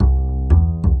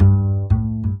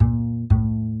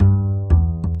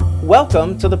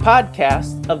Welcome to the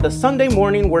podcast of the Sunday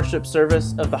morning worship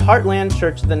service of the Heartland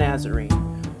Church of the Nazarene.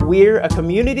 We're a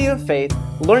community of faith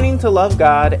learning to love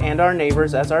God and our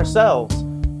neighbors as ourselves.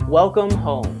 Welcome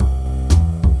home.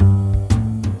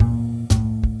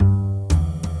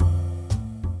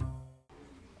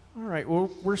 All right, well,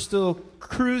 we're still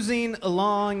cruising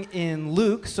along in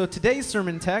Luke. So today's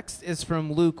sermon text is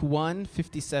from Luke 1,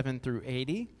 57 through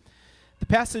 80. The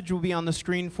passage will be on the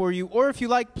screen for you, or if you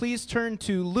like, please turn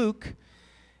to Luke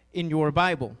in your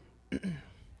Bible.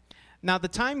 Now the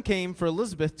time came for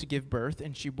Elizabeth to give birth,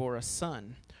 and she bore a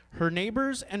son. Her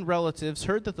neighbors and relatives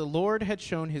heard that the Lord had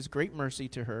shown his great mercy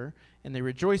to her, and they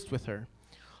rejoiced with her.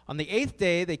 On the 8th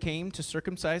day they came to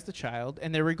circumcise the child,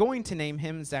 and they were going to name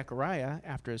him Zechariah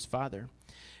after his father.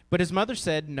 But his mother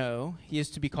said, "No, he is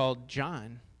to be called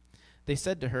John." They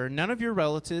said to her, "None of your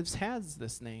relatives has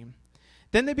this name."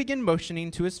 Then they began motioning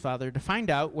to his father to find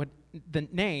out what the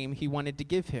name he wanted to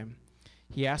give him.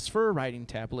 He asked for a writing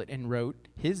tablet and wrote,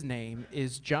 "His name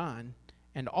is John,"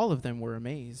 and all of them were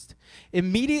amazed.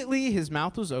 Immediately his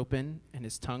mouth was open and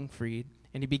his tongue freed,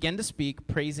 and he began to speak,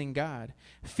 praising God.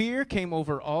 Fear came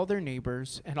over all their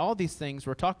neighbors, and all these things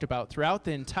were talked about throughout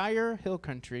the entire hill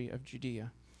country of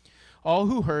Judea. All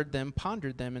who heard them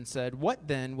pondered them and said, "What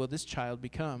then will this child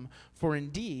become? For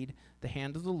indeed the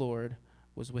hand of the Lord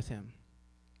was with him."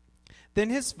 Then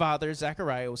his father,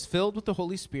 Zechariah, was filled with the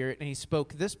Holy Spirit, and he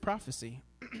spoke this prophecy.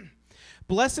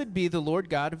 "Blessed be the Lord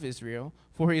God of Israel,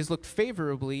 for he has looked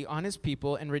favorably on his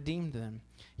people and redeemed them.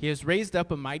 He has raised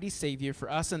up a mighty Savior for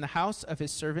us in the house of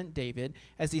his servant David,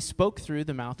 as he spoke through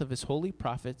the mouth of his holy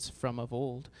prophets from of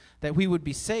old, that we would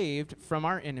be saved from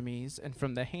our enemies and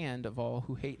from the hand of all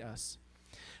who hate us.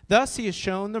 Thus he has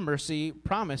shown the mercy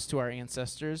promised to our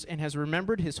ancestors and has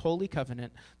remembered his holy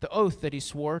covenant, the oath that he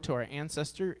swore to our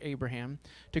ancestor Abraham,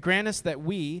 to grant us that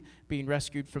we, being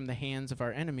rescued from the hands of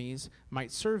our enemies,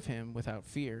 might serve him without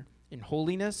fear, in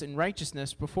holiness and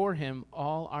righteousness before him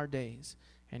all our days.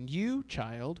 And you,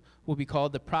 child, will be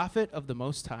called the prophet of the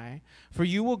Most High, for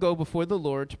you will go before the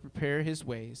Lord to prepare his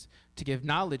ways, to give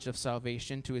knowledge of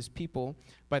salvation to his people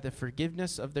by the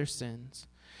forgiveness of their sins.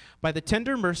 By the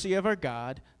tender mercy of our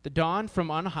God, the dawn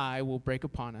from on high will break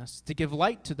upon us, to give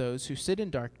light to those who sit in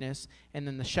darkness and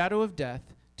in the shadow of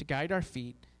death, to guide our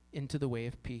feet into the way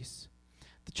of peace."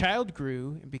 The child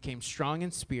grew and became strong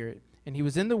in spirit, and he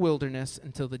was in the wilderness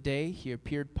until the day he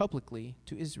appeared publicly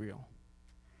to Israel.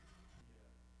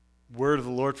 Word of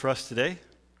the Lord for us today.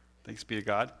 Thanks be to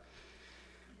God.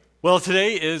 Well,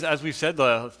 today is, as we've said,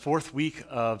 the fourth week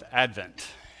of Advent.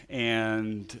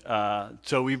 And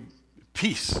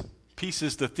peace. Peace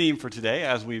is the theme for today,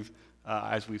 as we've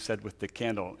said with the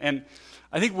candle. And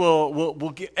I think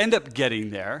we'll end up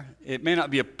getting there. It may not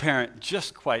be apparent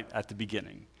just quite at the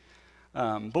beginning.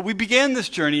 But we began this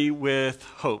journey with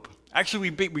hope. Actually,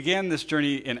 we began this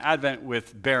journey in Advent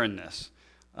with barrenness.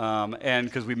 And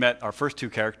because we met our first two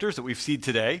characters that we've seen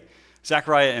today,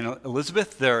 Zechariah and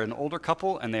Elizabeth. They're an older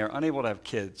couple, and they are unable to have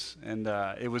kids. And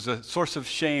it was a source of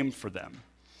shame for them.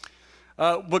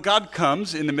 But God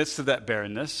comes in the midst of that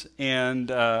barrenness and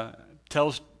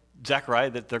tells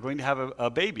Zechariah that they're going to have a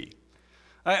baby.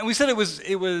 And we said it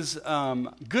was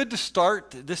good to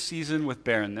start this season with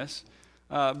barrenness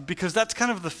because that's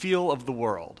kind of the feel of the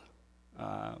world.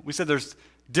 We said there's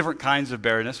different kinds of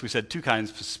barrenness. We said two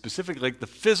kinds specifically, like the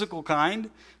physical kind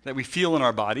that we feel in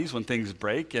our bodies when things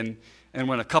break and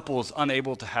when a couple is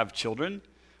unable to have children.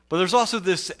 But there's also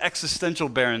this existential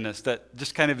barrenness that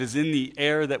just kind of is in the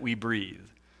air that we breathe.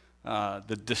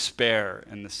 The despair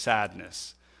and the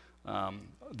sadness,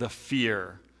 the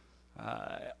fear,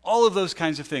 all of those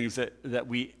kinds of things that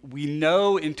we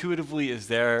know intuitively is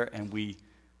there and we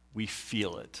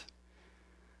feel it.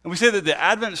 And we say that the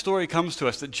Advent story comes to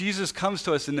us, that Jesus comes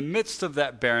to us in the midst of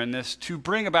that barrenness to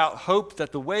bring about hope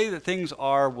that the way that things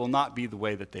are will not be the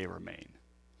way that they remain.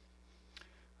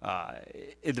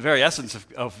 In the very essence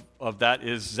of that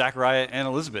is Zechariah and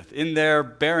Elizabeth. In their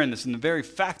barrenness, in the very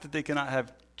fact that they cannot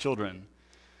have children,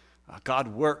 God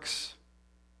works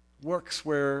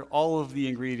where all of the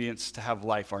ingredients to have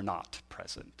life are not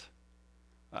present.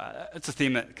 It's a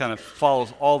theme that kind of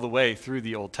follows all the way through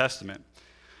the Old Testament.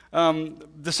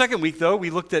 The second week, though,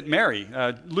 we looked at Mary.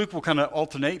 Luke will kind of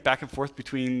alternate back and forth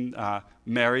between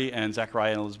Mary and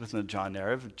Zechariah and Elizabeth in the John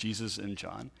narrative, Jesus and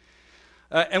John.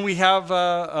 And we have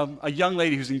a young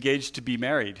lady who's engaged to be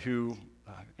married, who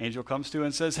angel comes to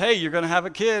and says, "Hey, you're going to have a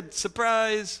kid,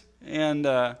 surprise!" And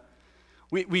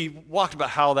we walked about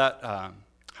how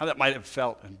that might have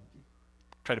felt and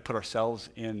tried to put ourselves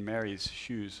in Mary's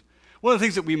shoes. One of the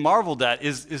things that we marveled at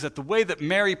is that the way that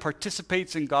Mary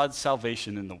participates in God's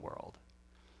salvation in the world.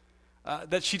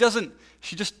 That she doesn't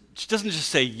just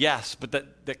say yes, but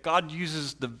that God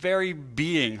uses the very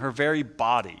being, her very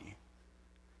body,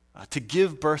 to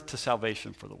give birth to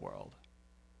salvation for the world.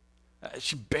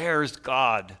 She bears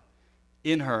God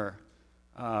in her,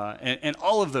 and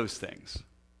all of those things.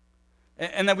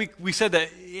 And that we said that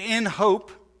in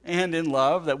hope and in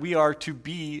love, that we are to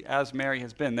be as Mary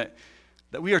has been, that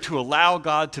we are to allow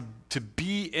God to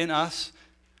be in us,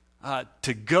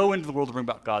 to go into the world to bring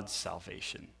about God's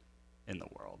salvation in the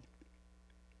world.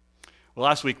 Well,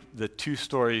 last week, the two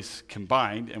stories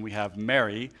combined, and we have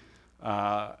Mary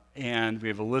and we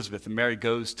have Elizabeth. And Mary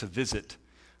goes to visit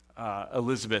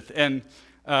Elizabeth. And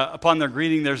upon their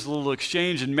greeting, there's a little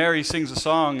exchange, and Mary sings a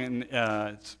song, and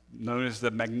it's known as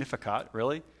the Magnificat,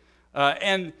 really.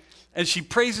 And she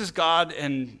praises God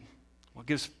and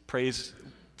gives praise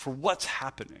for what's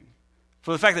happening,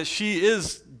 for the fact that she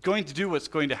is going to do what's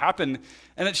going to happen,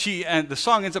 and that the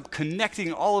song ends up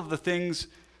connecting all of the things,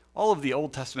 all of the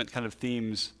Old Testament kind of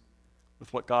themes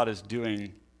with what God is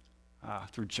doing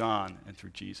through John and through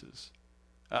Jesus.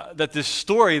 That this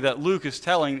story that Luke is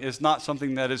telling is not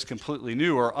something that is completely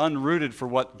new or unrooted for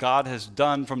what God has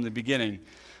done from the beginning,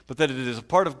 but that it is a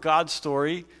part of God's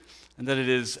story, and that it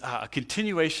is a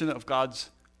continuation of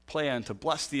God's plan to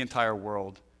bless the entire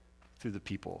world through the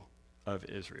people of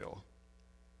Israel.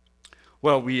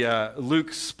 Well,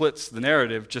 Luke splits the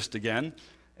narrative just again,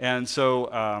 and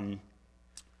so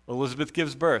Elizabeth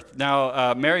gives birth.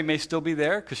 Now, Mary may still be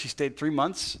there because she stayed 3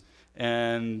 months,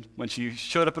 and when she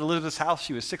showed up at Elizabeth's house,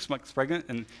 she was 6 months pregnant,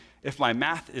 and if my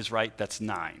math is right, that's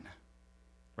 9.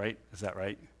 Right? Is that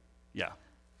right? Yeah.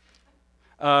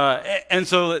 And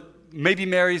so maybe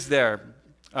Mary's there.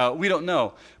 We don't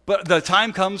know. But the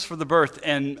time comes for the birth,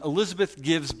 and Elizabeth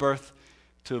gives birth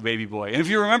to a baby boy. And if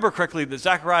you remember correctly, that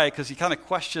Zechariah, because he kind of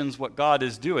questions what God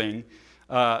is doing,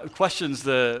 questions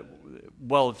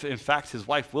if in fact his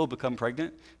wife will become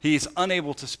pregnant, he's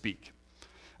unable to speak.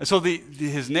 And so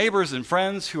his neighbors and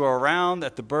friends who are around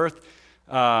at the birth,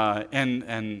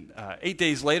 and 8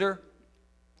 days later,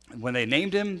 when they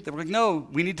named him, they were like, no,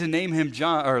 we need to name him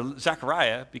John or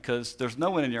Zechariah, because there's no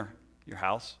one in your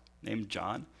house named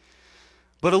John.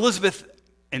 But Elizabeth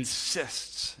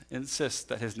insists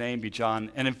that his name be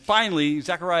John. And then finally,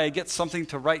 Zechariah gets something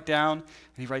to write down, and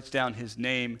he writes down his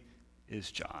name is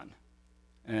John.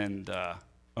 And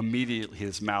immediately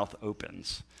his mouth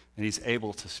opens, and he's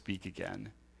able to speak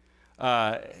again.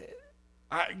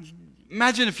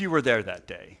 Imagine if you were there that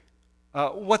day,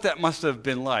 what that must have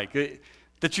been like.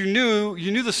 That you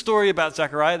knew the story about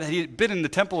Zechariah, that he had been in the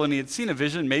temple and he had seen a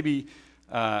vision. Maybe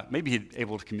he's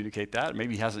able to communicate that.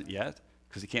 Maybe he hasn't yet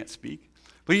because he can't speak.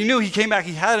 But you knew he came back,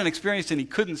 he had an experience and he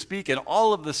couldn't speak, and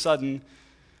all of a sudden,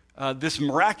 this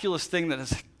miraculous thing that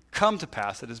has come to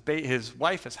pass, that his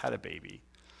wife has had a baby.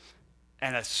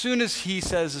 And as soon as he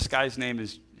says his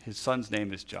son's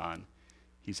name is John,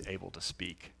 he's able to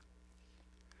speak.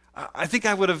 I think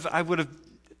I would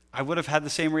have had the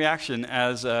same reaction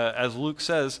as Luke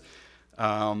says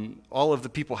all of the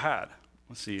people had.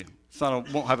 Let's see.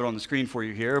 Won't have it on the screen for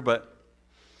you here, but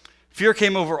fear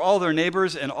came over all their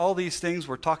neighbors, and all these things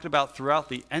were talked about throughout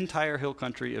the entire hill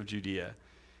country of Judea.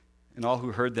 And all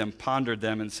who heard them pondered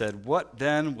them and said, "What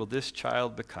then will this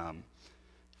child become?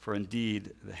 For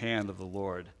indeed the hand of the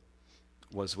Lord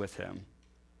was with him."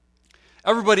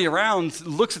 Everybody around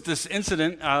looks at this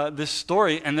incident, this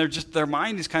story, and their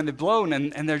mind is kind of blown,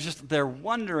 and they're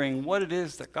wondering what it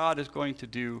is that God is going to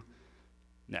do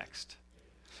next.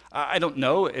 I don't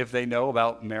know if they know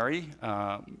about Mary.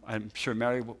 I'm sure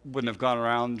Mary wouldn't have gone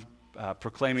around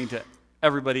proclaiming to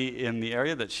everybody in the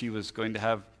area that she was going to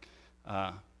have,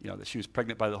 that she was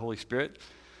pregnant by the Holy Spirit.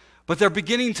 But they're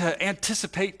beginning to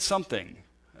anticipate something.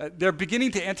 They're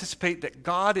beginning to anticipate that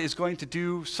God is going to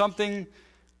do something,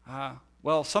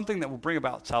 something that will bring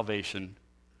about salvation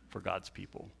for God's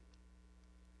people.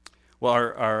 Well,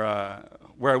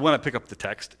 where I want to pick up the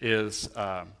text is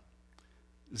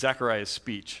Zechariah's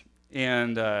speech.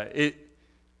 And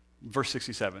verse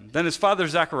 67. Then his father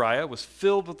Zechariah was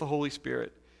filled with the Holy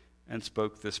Spirit and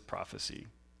spoke this prophecy.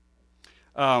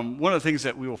 One of the things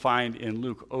that we will find in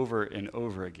Luke over and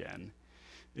over again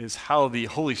is how the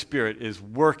Holy Spirit is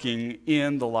working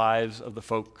in the lives of the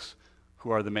folks who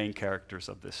are the main characters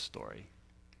of this story.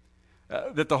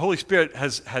 That the Holy Spirit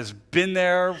has been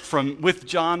there with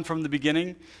John from the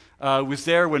beginning, was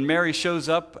there when Mary shows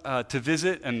up to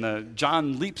visit, and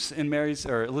John leaps in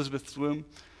Elizabeth's womb.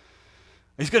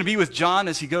 He's going to be with John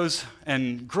as he goes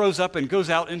and grows up and goes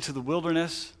out into the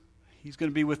wilderness. He's going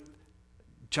to be with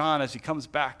John as he comes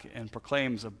back and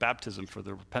proclaims a baptism for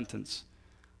the repentance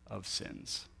of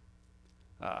sins.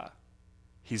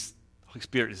 Holy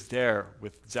Spirit is there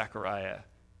with Zechariah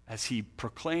as he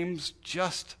proclaims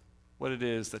just what it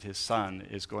is that his son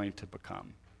is going to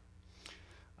become.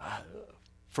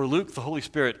 For Luke, the Holy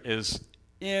Spirit is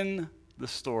in the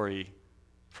story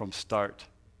from start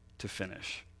to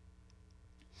finish.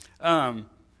 Now,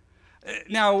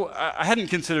 I hadn't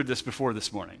considered this before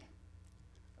this morning,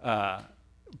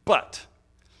 but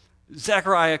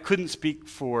Zechariah couldn't speak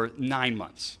for 9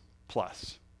 months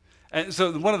plus. And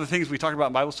so one of the things we talked about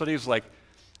in Bible study is like,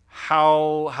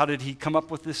 how did he come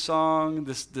up with this song,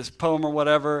 this poem or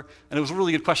whatever? And it was a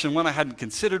really good question, one I hadn't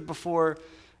considered before.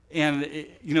 And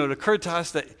it occurred to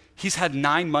us that he's had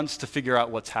 9 months to figure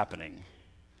out what's happening.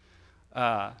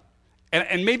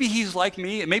 And maybe he's like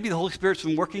me, and maybe the Holy Spirit's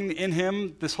been working in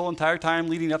him this whole entire time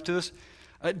leading up to this.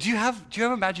 Do you have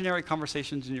imaginary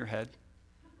conversations in your head?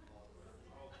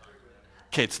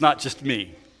 Okay, it's not just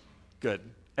me. Good.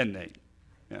 And Nate.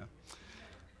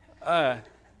 Yeah.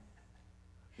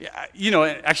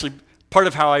 Actually, part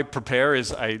of how I prepare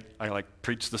is I like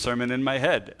preach the sermon in my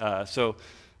head. So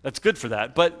that's good for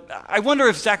that. But I wonder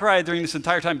if Zechariah during this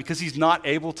entire time, because he's not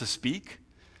able to speak,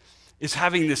 is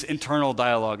having this internal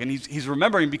dialogue. And he's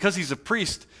remembering, because he's a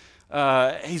priest,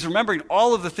 he's remembering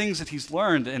all of the things that he's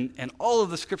learned, and all of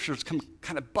the scriptures come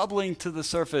kind of bubbling to the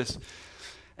surface.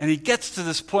 And he gets to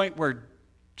this point where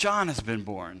John has been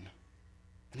born.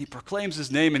 And he proclaims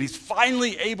his name, and he's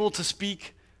finally able to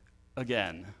speak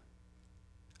again.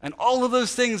 And all of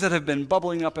those things that have been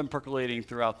bubbling up and percolating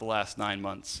throughout the last 9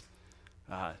 months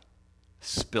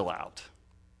spill out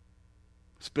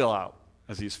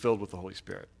as he's filled with the Holy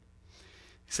Spirit.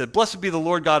 He said, "Blessed be the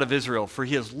Lord God of Israel, for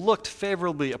he has looked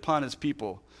favorably upon his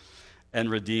people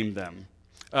and redeemed them."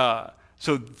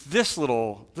 So this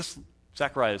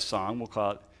Zechariah's song, we'll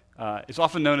call it, is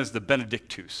often known as the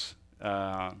Benedictus.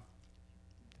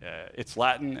 It's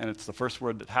Latin, and it's the first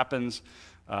word that happens.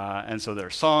 And so there are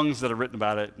songs that are written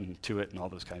about it and to it and all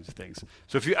those kinds of things.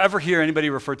 So if you ever hear anybody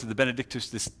refer to the Benedictus,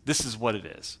 this is what it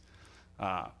is.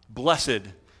 Blessed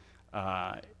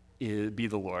be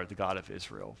the Lord, the God of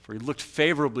Israel, for he looked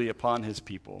favorably upon his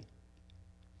people.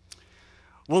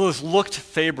 Well, this looked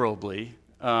favorably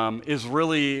is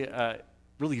really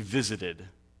visited.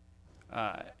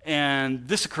 And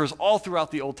this occurs all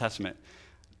throughout the Old Testament.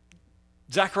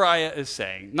 Zechariah is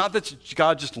saying, not that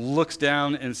God just looks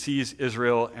down and sees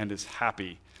Israel and is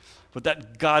happy, but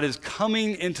that God is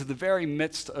coming into the very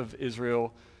midst of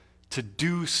Israel to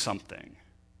do something.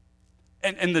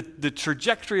 And the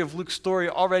trajectory of Luke's story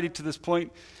already to this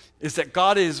point is that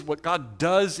what God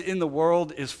does in the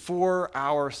world is for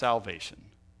our salvation.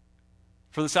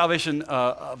 For the salvation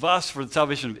of us, for the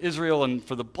salvation of Israel, and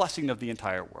for the blessing of the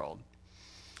entire world.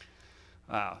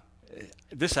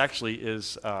 This actually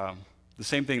is the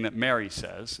same thing that Mary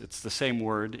says. It's the same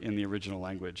word in the original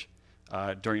language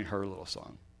during her little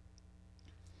song.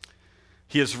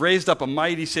 He has raised up a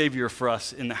mighty Savior for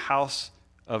us in the house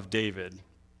of David,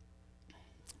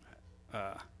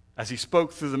 as he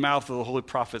spoke through the mouth of the holy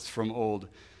prophets from old,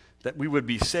 that we would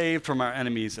be saved from our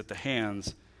enemies at the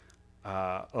hands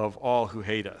of all who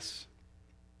hate us.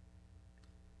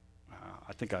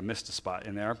 I think I missed a spot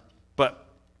in there, but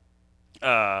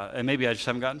and maybe I just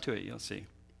haven't gotten to it. You'll see.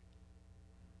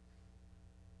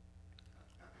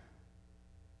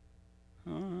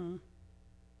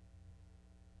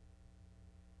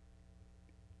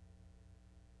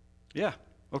 Yeah,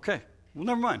 okay. Well,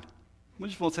 never mind. We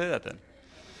just won't say that then.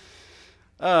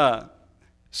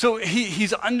 So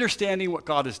he's understanding what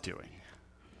God is doing.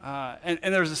 And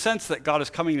there's a sense that God is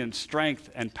coming in strength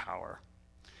and power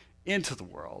into the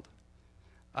world.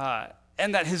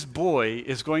 And that his boy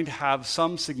is going to have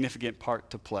some significant part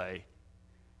to play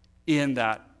in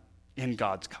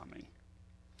God's coming.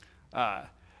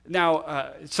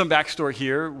 Now, some backstory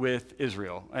here with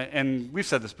Israel. And we've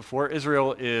said this before.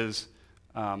 Israel is,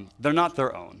 they're not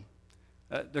their own.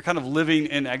 They're kind of living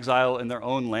in exile in their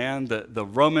own land. The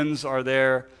Romans are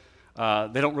there.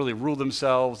 They don't really rule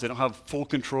themselves. They don't have full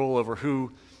control over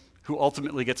who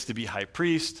ultimately gets to be high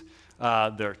priest.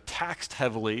 They're taxed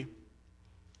heavily.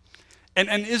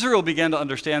 And Israel began to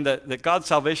understand that God's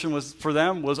salvation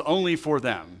was only for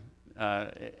them.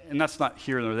 And that's not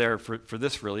here nor there for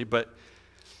this really, but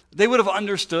they would have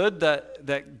understood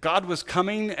that God was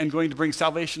coming and going to bring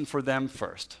salvation for them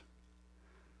first.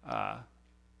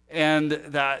 And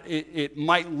that it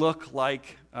might look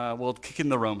like, kicking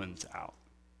the Romans out.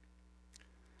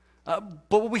 But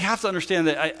what we have to understand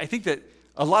that I think that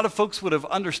a lot of folks would have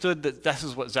understood that this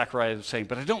is what Zechariah is saying,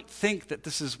 but I don't think that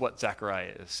this is what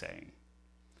Zechariah is saying.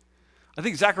 I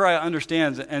think Zechariah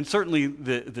understands, and certainly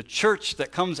the church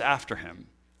that comes after him,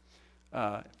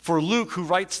 for Luke, who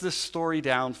writes this story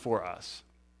down for us,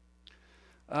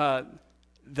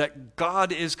 that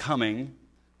God is coming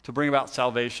to bring about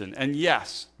salvation. And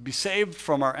yes, be saved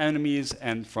from our enemies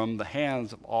and from the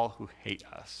hands of all who hate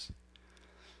us.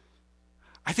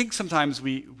 I think sometimes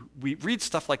we read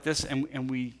stuff like this and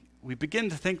we begin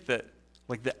to think that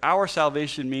our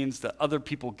salvation means that other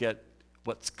people get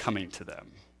what's coming to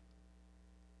them.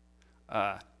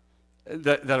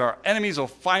 That our enemies will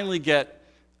finally get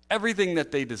everything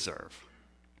that they deserve.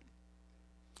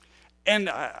 And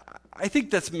I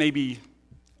think that's maybe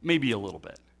a little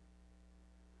bit.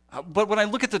 But when I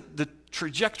look at the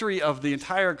trajectory of the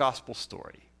entire gospel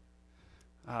story,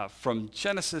 from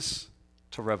Genesis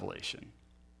to Revelation,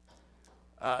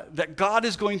 that God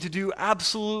is going to do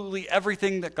absolutely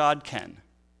everything that God can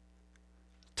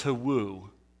to woo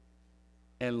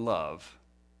and love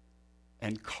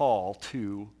and call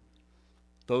to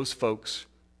those folks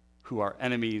who are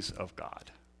enemies of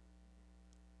God.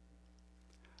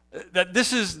 That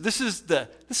this is the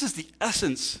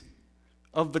essence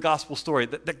of the gospel story,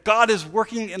 that God is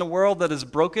working in a world that is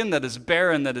broken, that is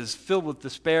barren, that is filled with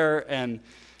despair and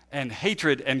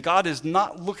hatred, and God is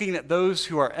not looking at those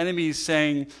who are enemies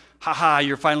saying, ha,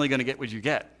 you're finally going to get what you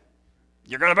get.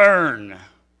 You're going to burn.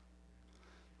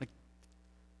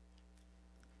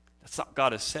 That's not what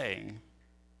God is saying.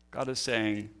 God is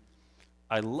saying,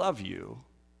 I love you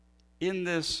in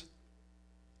this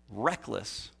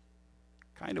reckless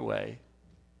kind of way,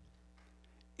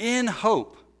 in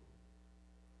hope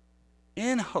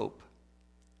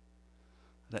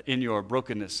that in your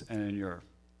brokenness and in your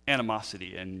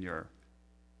animosity and your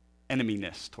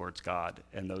eneminess towards God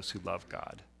and those who love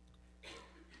God,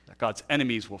 that God's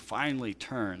enemies will finally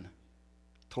turn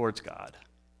towards God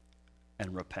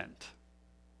and repent,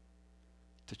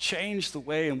 to change the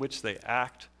way in which they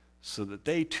act so that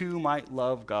they too might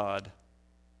love God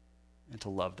and to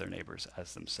love their neighbors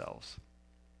as themselves.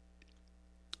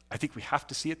 I think we have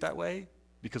to see it that way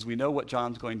because we know what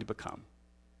John's going to become.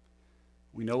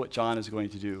 We know what John is going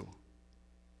to do.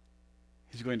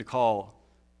 He's going to call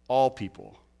all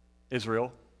people,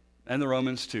 Israel and the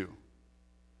Romans too,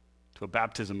 to a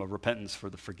baptism of repentance for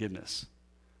the forgiveness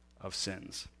of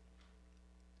sins.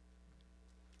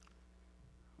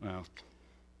 Well,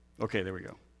 okay, there we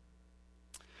go.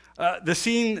 The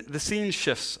scene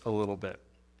shifts a little bit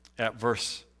at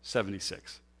verse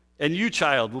 76. And you,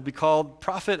 child, will be called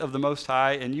prophet of the Most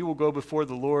High, and you will go before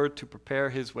the Lord to prepare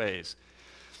his ways.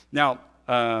 Now,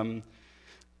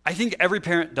 I think every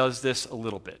parent does this a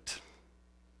little bit,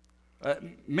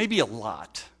 maybe a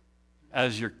lot,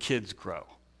 as your kids grow,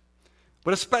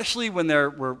 but especially when they're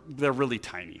really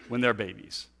tiny, when they're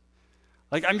babies.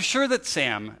 Like, I'm sure that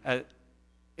Sam,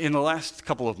 in the last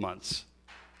couple of months,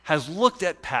 has looked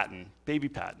at Patton, baby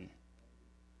Patton,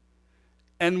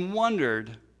 and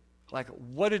wondered, like,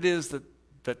 what it is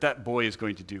that boy is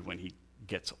going to do when he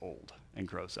gets old and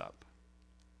grows up.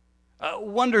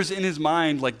 Wonders in his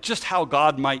mind, like, just how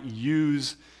God might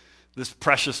use this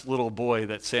precious little boy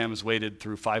that Sam has waited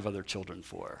through 5 other children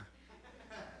for.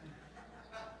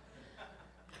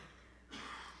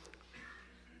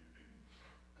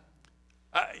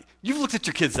 You've looked at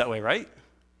your kids that way, right?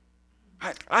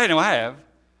 I know I have.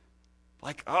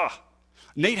 Like,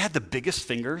 Nate had the biggest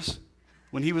fingers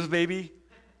when he was a baby.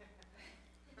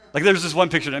 Like, there's this one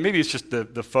picture, and maybe it's just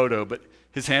the photo, but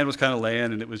his hand was kind of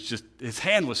laying, and it was just, his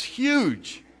hand was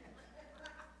huge.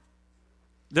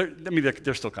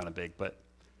 They're still kind of big, but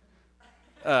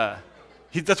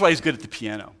that's why he's good at the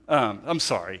piano. I'm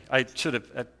sorry. I should have,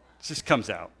 it just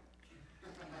comes out.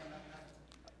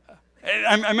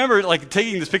 And I remember, like,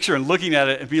 taking this picture and looking at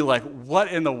it and being like,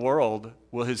 what in the world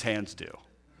will his hands do?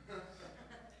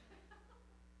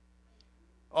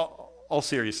 All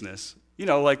seriousness. You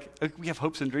know, like we have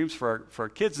hopes and dreams for our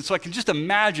kids. And so I can just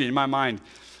imagine in my mind,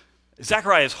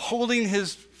 Zechariah is holding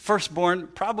his firstborn,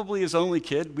 probably his only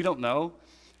kid, we don't know.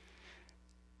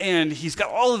 And he's got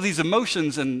all of these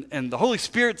emotions and the Holy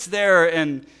Spirit's there,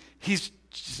 and his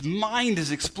mind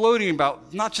is exploding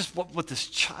about not just what this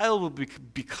child will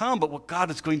become, but what God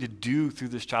is going to do through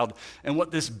this child and what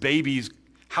this baby's,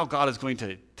 how God is going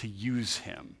to use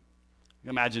him.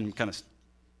 Imagine him kind of,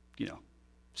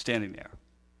 standing there,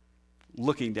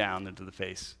 looking down into the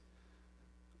face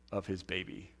of his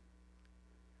baby,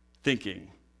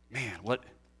 thinking, man,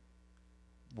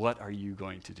 what are you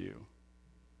going to do?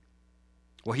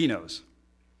 Well, he knows.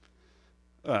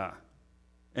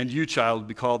 And you, child, will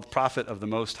be called the prophet of the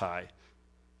Most High.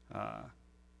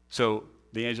 So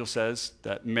the angel says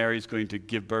that Mary's going to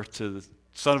give birth to the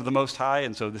Son of the Most High,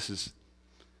 and so this is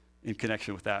in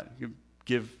connection with that.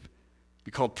 Be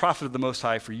called prophet of the Most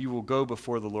High, for you will go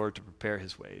before the Lord to prepare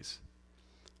his ways.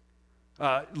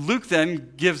 Luke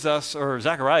then gives us, or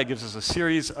Zechariah gives us a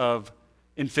series of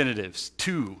infinitives,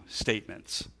 two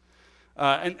statements.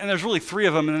 And there's really three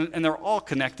of them, and they're all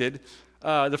connected.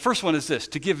 The first one is this: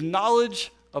 to give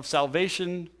knowledge of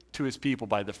salvation to his people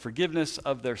by the forgiveness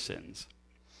of their sins.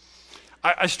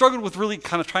 I struggled with really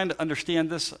kind of trying to understand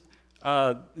this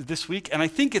this week, and I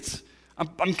think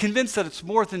I'm convinced that it's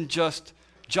more than just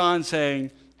John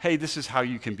saying, hey, this is how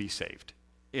you can be saved,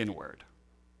 in word.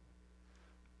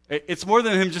 It's more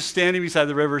than him just standing beside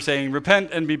the river saying,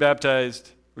 repent and be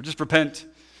baptized, or just repent.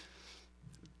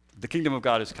 The kingdom of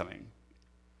God is coming.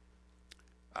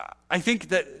 I think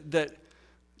that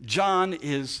John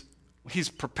he's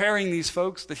preparing these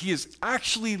folks, that he is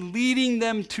actually leading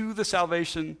them to the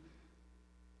salvation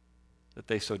that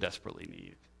they so desperately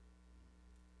need.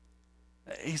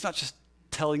 He's not just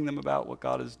telling them about what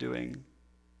God is doing,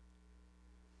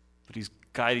 but he's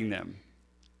guiding them.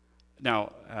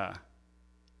 Now,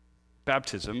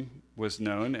 baptism was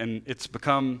known, and it's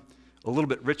become a little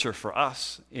bit richer for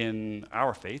us in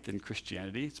our faith, in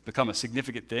Christianity. It's become a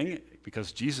significant thing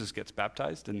because Jesus gets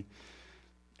baptized,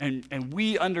 and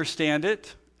we understand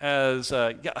it as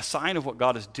a sign of what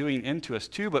God is doing into us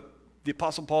too, but the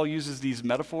Apostle Paul uses these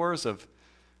metaphors of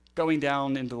going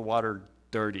down into the water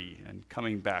dirty and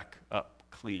coming back up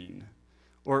clean,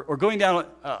 or going down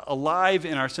alive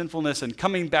in our sinfulness and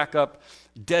coming back up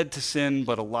dead to sin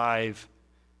but alive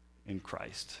in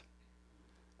Christ.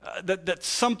 That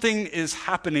something is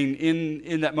happening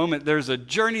in that moment. There's a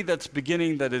journey that's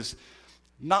beginning that is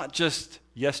not just,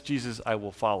 yes, Jesus, I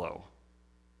will follow,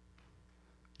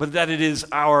 but that it is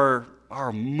our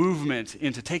movement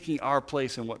into taking our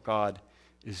place in what God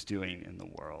is doing in the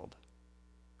world.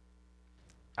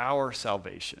 Our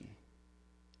salvation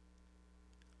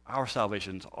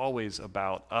is always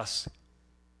about us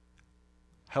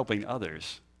helping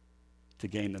others to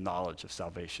gain the knowledge of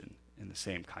salvation in the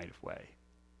same kind of way.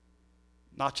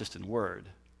 Not just in word,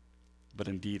 but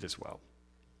in deed as well.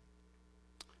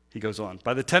 He goes on,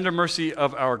 by the tender mercy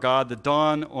of our God, the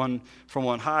dawn from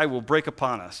on high will break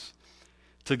upon us,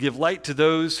 to give light to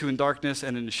those who in darkness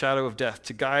and in the shadow of death,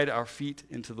 to guide our feet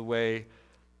into the way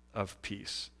of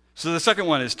peace. So the second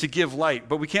one is to give light,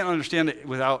 but we can't understand it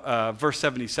without verse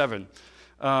 77.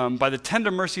 By the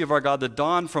tender mercy of our God, the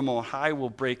dawn from on high will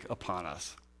break upon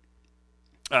us.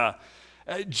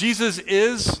 Jesus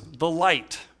is the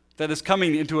light that is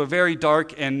coming into a very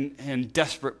dark and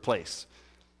desperate place.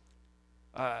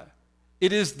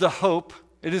 It is the hope,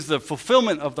 it is the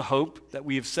fulfillment of the hope that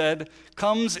we have said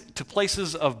comes to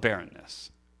places of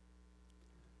barrenness.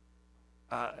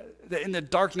 In the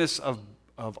darkness of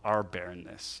our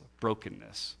barrenness,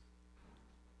 brokenness,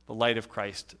 the light of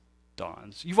Christ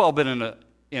dawns. You've all been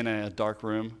in a dark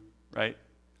room, right?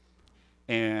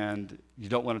 And you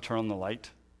don't want to turn on the light,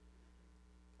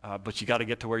 but you got to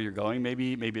get to where you're going.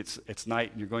 Maybe it's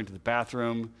night and you're going to the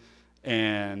bathroom,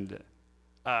 and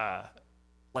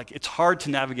it's hard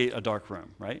to navigate a dark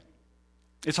room, right?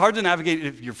 It's hard to navigate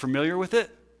if you're familiar with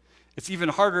it. It's even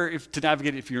harder to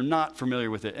navigate if you're not familiar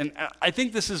with it. And I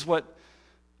think this is what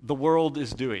the world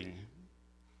is doing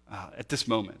at this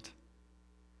moment.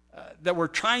 That we're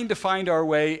trying to find our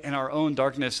way in our own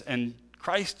darkness, and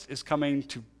Christ is coming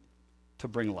to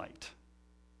bring light.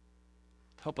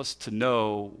 Help us to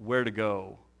know where to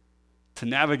go, to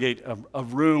navigate a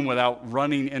room without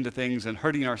running into things and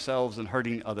hurting ourselves and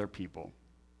hurting other people.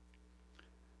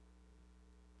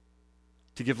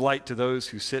 To give light to those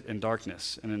who sit in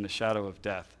darkness and in the shadow of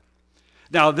death.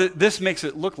 Now, this makes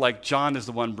it look like John is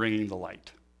the one bringing the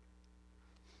light.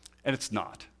 And it's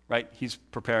not, right? He's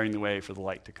preparing the way for the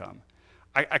light to come.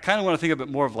 I kind of want to think of it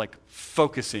more of like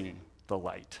focusing the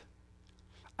light.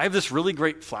 I have this really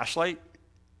great flashlight.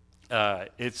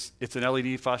 It's an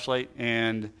LED flashlight,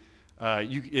 and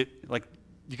you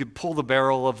could pull the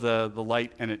barrel of the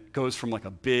light, and it goes from like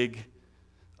a big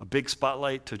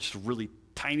spotlight to just a really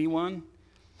tiny one.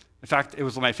 In fact, it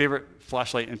was my favorite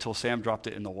flashlight until Sam dropped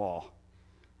it in the wall.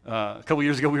 A couple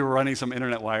years ago, we were running some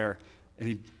internet wire,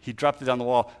 and he dropped it down the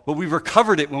wall, but we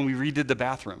recovered it when we redid the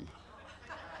bathroom.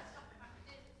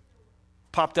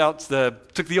 Popped out,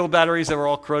 took the old batteries that were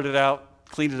all corroded out,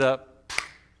 cleaned it up,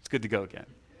 it's good to go again.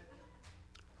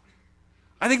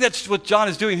 I think that's what John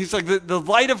is doing. He's like, the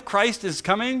light of Christ is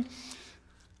coming,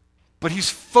 but he's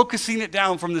focusing it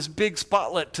down from this big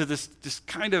spotlight to this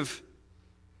kind of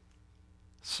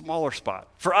smaller spot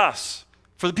for us,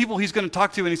 for the people he's going to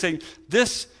talk to, and he's saying,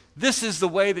 this is the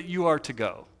way that you are to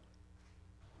go.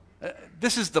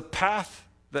 This is the path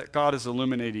that God is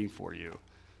illuminating for you,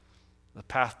 the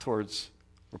path towards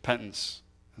repentance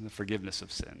and the forgiveness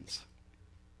of sins,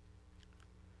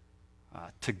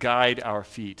 to guide our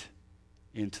feet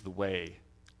into the way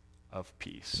of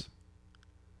peace.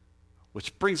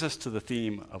 Which brings us to the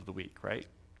theme of the week, right?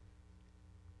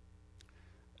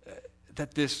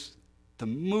 That the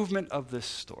movement of this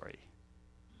story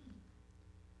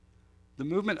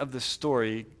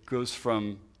goes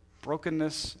from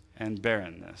brokenness and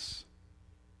barrenness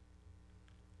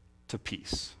to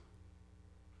peace.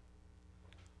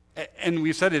 And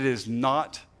we've said it is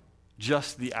not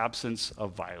just the absence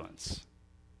of violence,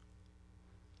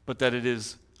 but that it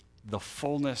is the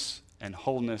fullness and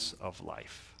wholeness of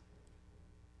life.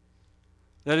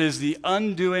 That is the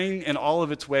undoing in all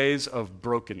of its ways of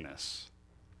brokenness.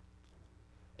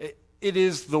 It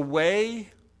is the way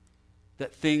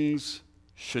that things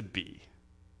should be.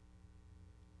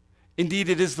 Indeed,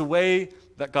 it is the way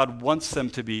that God wants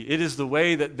them to be. It is the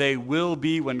way that they will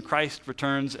be when Christ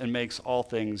returns and makes all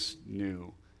things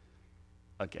new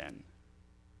again.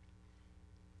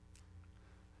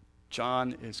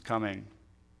 John is coming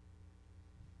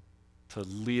to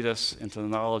lead us into the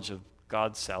knowledge of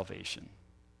God's salvation.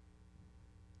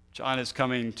 John is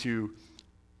coming to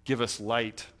give us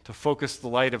light, to focus the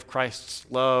light of Christ's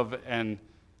love and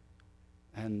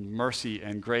mercy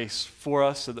and grace for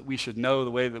us so that we should know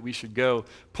the way that we should go,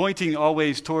 pointing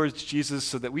always towards Jesus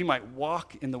so that we might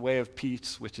walk in the way of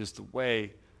peace, which is the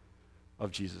way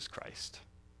of Jesus Christ.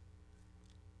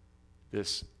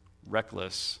 This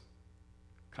reckless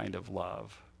kind of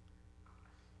love.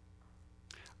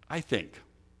 I think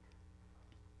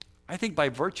by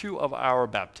virtue of our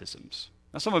baptisms,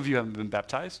 now some of you haven't been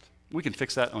baptized. We can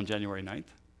fix that on January 9th.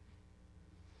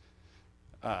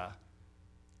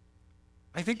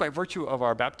 I think by virtue of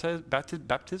our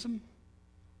baptism,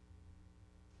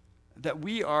 that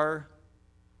we are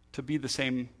to be the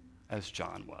same as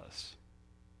John was.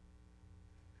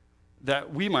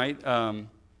 That we might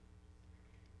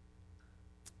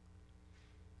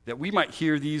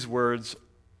hear these words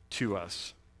to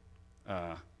us.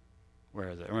 Where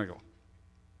is it? I'm going to go.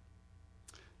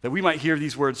 That we might hear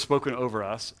these words spoken over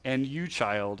us, and you,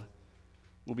 child,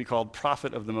 will be called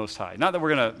prophet of the Most High. Not that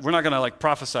we're not gonna like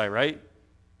prophesy, right?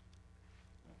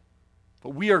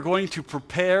 But we are going to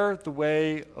prepare the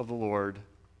way of the Lord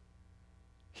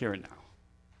here and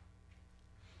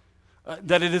now.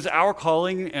 That it is our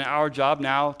calling and our job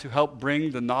now to help bring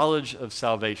the knowledge of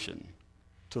salvation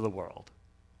to the world.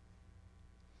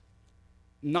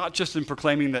 Not just in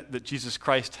proclaiming that Jesus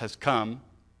Christ has come,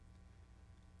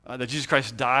 that Jesus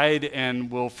Christ died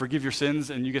and will forgive your sins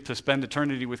and you get to spend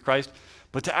eternity with Christ,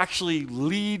 but to actually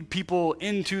lead people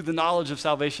into the knowledge of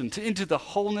salvation, into the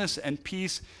wholeness and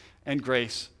peace and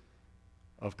grace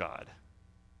of God.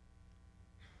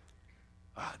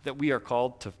 That we are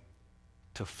called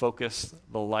to focus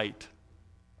the light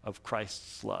of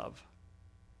Christ's love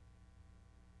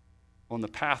on the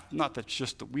path, not that's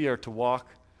just that we are to walk,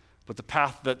 but the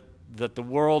path that the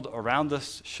world around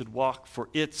us should walk for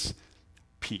its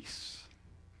peace,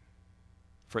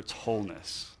 for its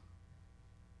wholeness,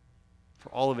 for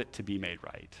all of it to be made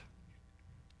right.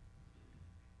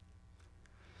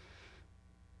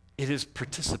 It is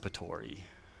participatory.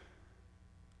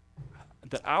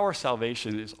 That our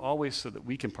salvation is always so that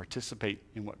we can participate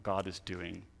in what God is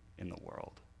doing in the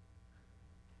world.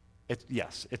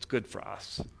 Yes, it's good for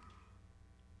us.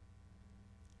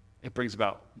 It brings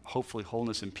about, hopefully,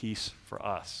 wholeness and peace for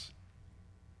us.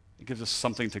 It gives us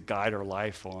something to guide our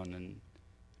life on and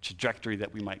trajectory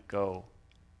that we might go.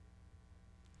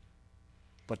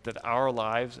 But that our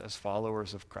lives as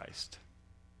followers of Christ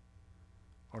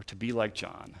are to be like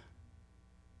John,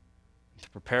 to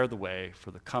prepare the way for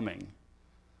the coming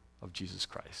of Jesus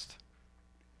Christ.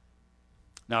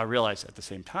 Now, I realize at the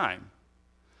same time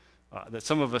that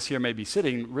some of us here may be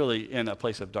sitting really in a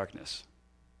place of darkness,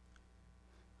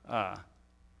 and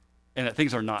that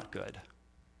things are not good.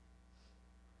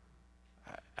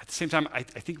 At the same time, I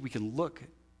think we can look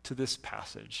to this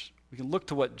passage. We can look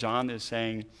to what John is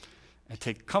saying and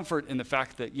take comfort in the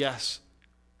fact that, yes,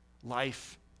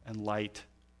 life and light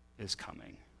is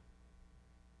coming.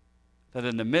 That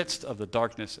in the midst of the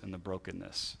darkness and the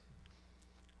brokenness,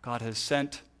 God has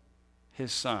sent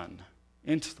his Son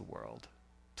into the world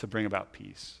to bring about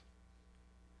peace.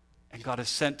 And God has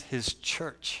sent his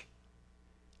church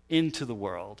into the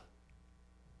world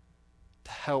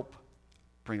to help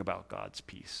bring about God's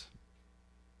peace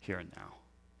here and now.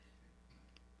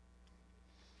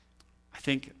 I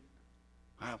think,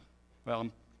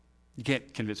 you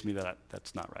can't convince me that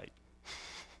that's not right.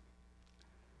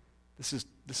 This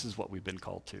is what we've been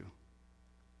called to.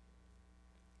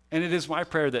 And it is my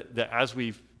prayer that as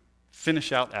we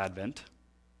finish out Advent,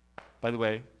 by the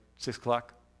way, 6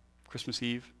 o'clock, Christmas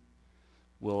Eve,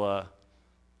 we'll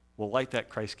light that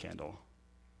Christ candle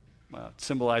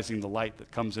symbolizing the light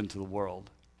that comes into the world.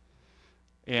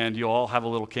 And you'll all have a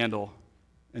little candle,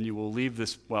 and you will leave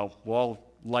this, well, we'll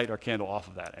all light our candle off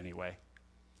of that anyway.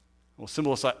 It will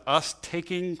symbolize us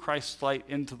taking Christ's light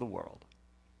into the world.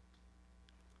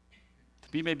 To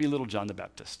be maybe little John the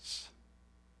Baptists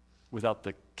without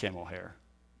the camel hair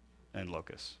and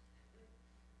locusts.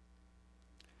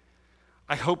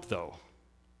 I hope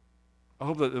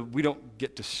that we don't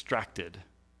get distracted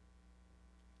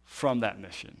from that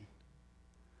mission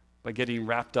by getting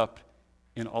wrapped up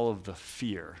in all of the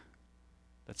fear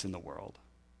that's in the world,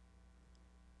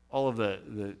 all of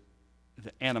the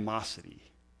animosity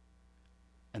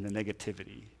and the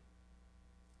negativity.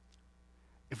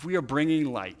 If we are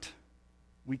bringing light,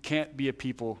 we can't be a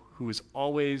people who is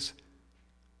always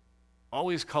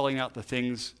calling out the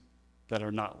things that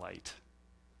are not light,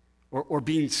 or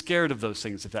being scared of those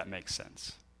things, if that makes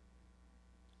sense.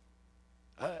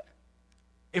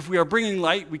 If we are bringing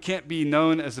light, we can't be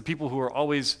known as the people who are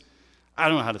always, I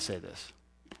don't know how to say this,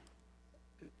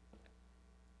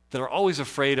 that are always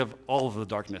afraid of all of the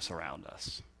darkness around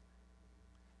us.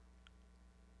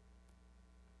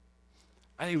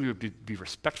 I think we would be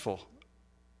respectful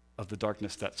of the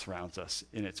darkness that surrounds us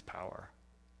in its power.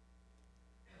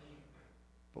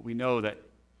 But we know that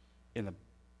in the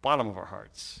bottom of our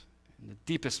hearts, in the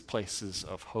deepest places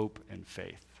of hope and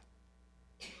faith,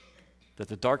 that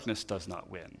the darkness does not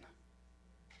win.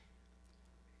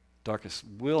 Darkness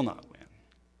will not win.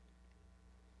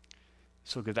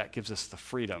 So that gives us the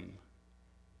freedom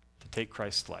to take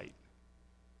Christ's light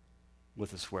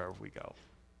with us wherever we go.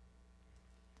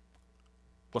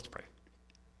 Let's pray.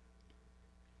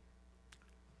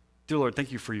 Dear Lord,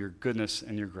 thank you for your goodness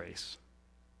and your grace.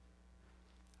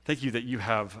 Thank you that you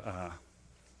have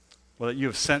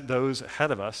sent those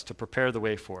ahead of us to prepare the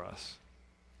way for us.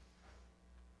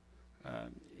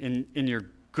 In your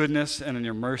goodness and in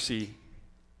your mercy,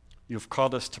 you have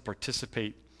called us to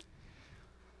participate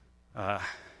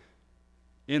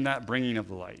in that bringing of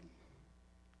the light.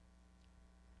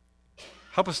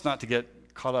 Help us not to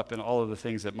get caught up in all of the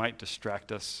things that might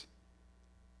distract us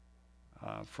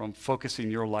from focusing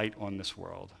your light on this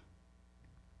world.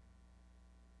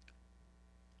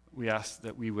 We ask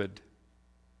that you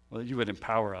would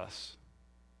empower us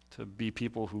to be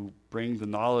people who bring the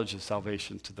knowledge of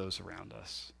salvation to those around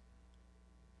us.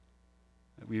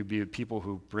 That we would be people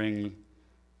who bring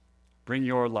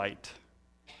your light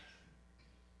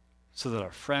so that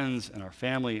our friends and our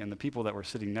family and the people that we're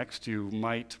sitting next to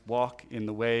might walk in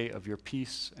the way of your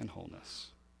peace and wholeness.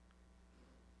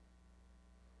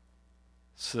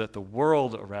 So that the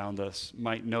world around us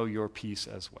might know your peace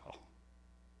as well.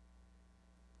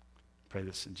 Pray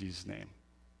this in Jesus' name.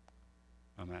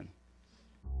 Amen.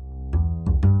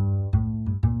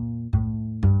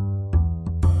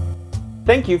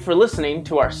 Thank you for listening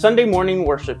to our Sunday morning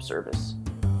worship service.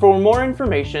 For more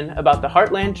information about the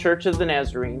Heartland Church of the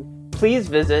Nazarene, please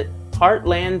visit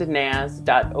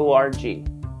heartlandnaz.org.